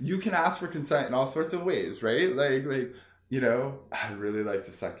it? You can ask for consent in all sorts of ways, right? Like, you know, I'd really like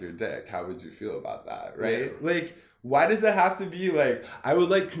to suck your dick. How would you feel about that, right? Yeah. Like, why does it have to be like, I would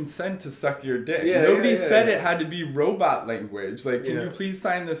like consent to suck your dick? Nobody said it had to be robot language. Like, can you please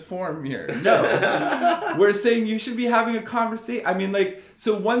sign this form here? No. We're saying you should be having a conversation. I mean, like,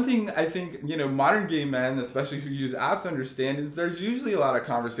 so one thing I think, you know, modern gay men, especially who use apps, understand is there's usually a lot of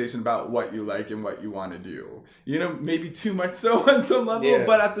conversation about what you like and what you want to do. You know, maybe too much so on some level,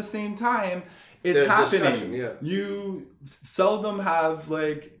 but at the same time, it's happening. You seldom have,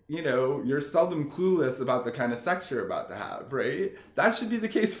 like, you know, you're seldom clueless about the kind of sex you're about to have, right? That should be the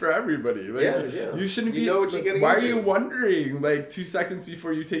case for everybody. Like, you shouldn't be. Know what you're getting why into. are you wondering, like, 2 seconds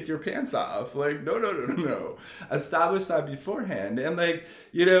before you take your pants off? Like, no. Establish that beforehand. And, like,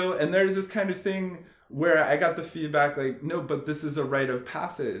 you know, and there's this kind of thing where I got the feedback, like, no, but this is a rite of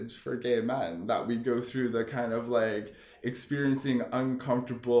passage for gay men, that we go through the kind of, like, experiencing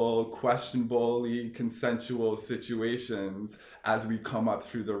uncomfortable, questionably consensual situations as we come up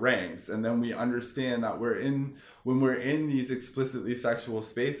through the ranks. And then we understand that when we're in these explicitly sexual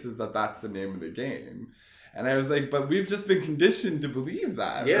spaces, that's the name of the game. And I was like, but we've just been conditioned to believe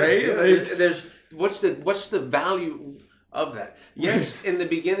that, right? Yeah. Like, there's what's the value of that? Yes, in the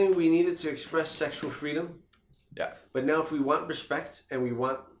beginning we needed to express sexual freedom. Yeah. But now if we want respect and we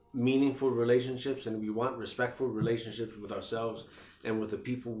want meaningful relationships and we want respectful relationships with ourselves and with the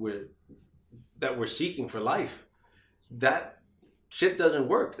people that we're seeking for life, that shit doesn't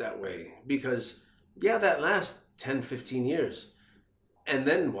work that way. Because that lasts 10, 15 years. And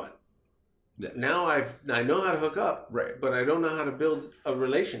then what? Yeah. Now I know how to hook up, right? But I don't know how to build a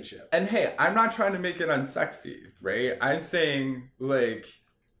relationship. And hey, I'm not trying to make it unsexy, right? I'm saying, like,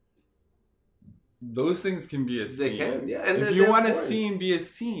 those things can be a scene. They can, yeah. And if you want a scene, be a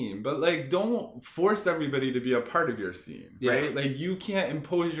scene. But, like, don't force everybody to be a part of your scene, right? Like, you can't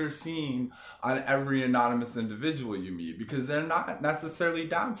impose your scene on every anonymous individual you meet because they're not necessarily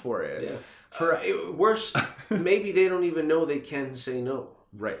down for it. Yeah. Worse, maybe they don't even know they can say no.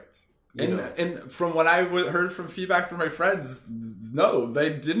 Right. And from what I heard from feedback from my friends, no, they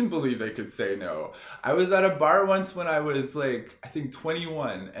didn't believe they could say no. I was at a bar once when I was, like, I think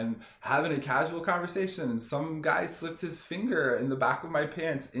 21 and having a casual conversation, and some guy slipped his finger in the back of my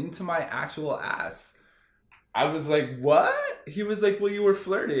pants into my actual ass. I was like, what? He was like, well, you were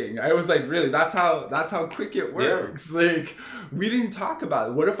flirting. I was like, really? That's how quick it works. Yeah. Like, we didn't talk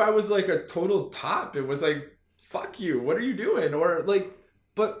about it. What if I was, like, a total top? It was like, fuck you. What are you doing? Or, like,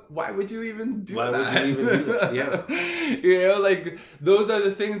 but why would you even do that? Why would you even do that? Yeah. You know, like, those are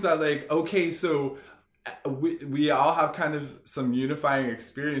the things that, like, okay, so we all have kind of some unifying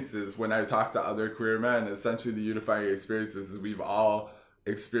experiences. When I talk to other queer men, essentially the unifying experiences is we've all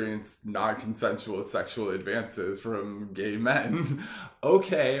experienced non-consensual sexual advances from gay men,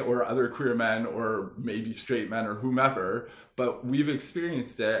 okay, or other queer men, or maybe straight men, or whomever, but we've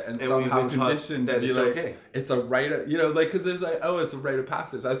experienced it and somehow conditioned to be like, okay, it's a rite of, you know, like, because there's like, oh, it's a rite of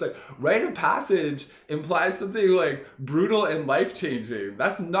passage. I was like, rite of passage implies something like brutal and life-changing.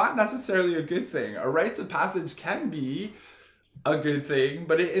 That's not necessarily a good thing. A rite of passage can be a good thing,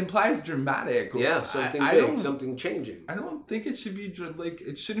 but it implies dramatic. Yeah, something big, something changing. I don't think it should be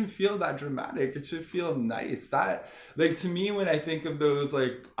it shouldn't feel that dramatic. It should feel nice. That, like, to me, when I think of those,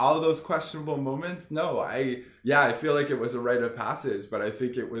 like, all of those questionable moments, no, I feel like it was a rite of passage, but I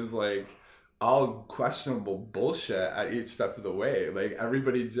think it was like all questionable bullshit at each step of the way. Like,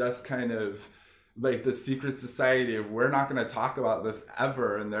 everybody just kind of, like, the secret society of, we're not going to talk about this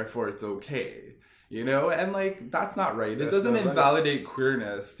ever, and therefore it's okay. You know, and, like, that's not right. It doesn't invalidate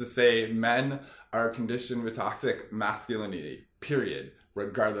queerness to say men are conditioned with toxic masculinity, period,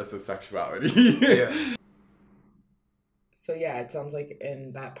 regardless of sexuality. Yeah. So yeah, it sounds like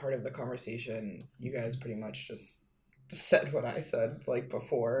in that part of the conversation, you guys pretty much just said what I said, like,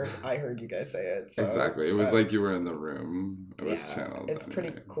 before I heard you guys say it. So, exactly. It was like you were in the room. It was channeled. It's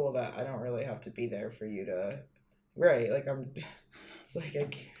pretty cool that I don't really have to be there for you to, right? Like, it's like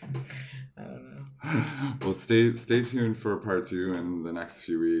I don't know. Well, stay tuned for part 2 in the next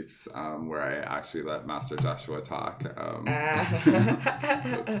few weeks, where I actually let Master Joshua talk.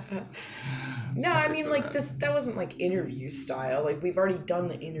 No, I mean, like, that wasn't like interview style. Like, we've already done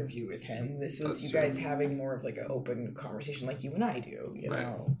the interview with him. This was you guys having more of like an open conversation, like you and I do. You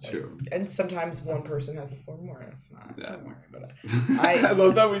know, true. And sometimes one person has the floor more. It's not. Yeah. Don't worry about it. I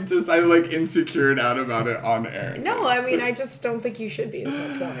love that I like insecured out about it on air. No, I mean, I just don't think you should be. Is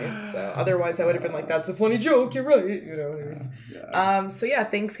my point. So otherwise, I would have been like, "That's a funny joke. You're right." You know what I mean? Yeah. So yeah,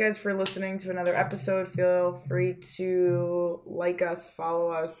 thanks guys for listening to another episode. Feel free to like us, follow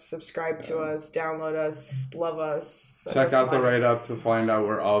us, subscribe to us, download us, love us. Check out the write-up to find out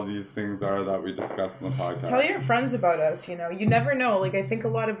where all these things are that we discussed in the podcast. Tell your friends about us. You know, you never know. Like, I think a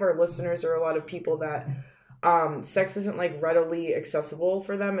lot of our listeners are a lot of people that sex isn't like readily accessible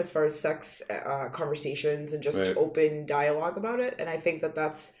for them as far as sex conversations and just open dialogue about it. And I think that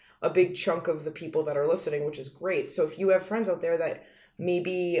that's a big chunk of the people that are listening, which is great. So if you have friends out there that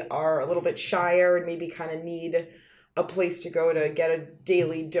maybe are a little bit shyer and maybe kind of need a place to go to get a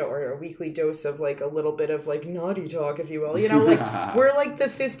daily or a weekly dose of like a little bit of like naughty talk, if you will, you know, like we're like the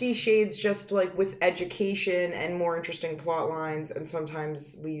 50 Shades, just like with education and more interesting plot lines, and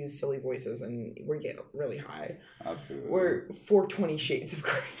sometimes we use silly voices and we get really high. Absolutely. We're 420 Shades of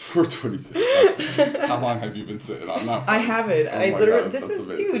Grey. 420. How long have you been sitting on that? I haven't. Oh I literally. God, this is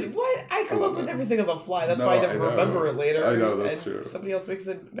amazing. Dude. What? I come up with everything on the fly. That's why I never remember it later. I know, that's true. Somebody else makes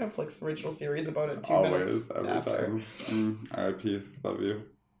a Netflix original series about it 2 minutes every after. time. All right, peace. Love you.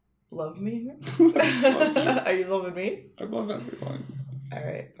 Love me? Are you loving me? I love everyone. All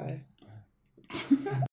right, bye.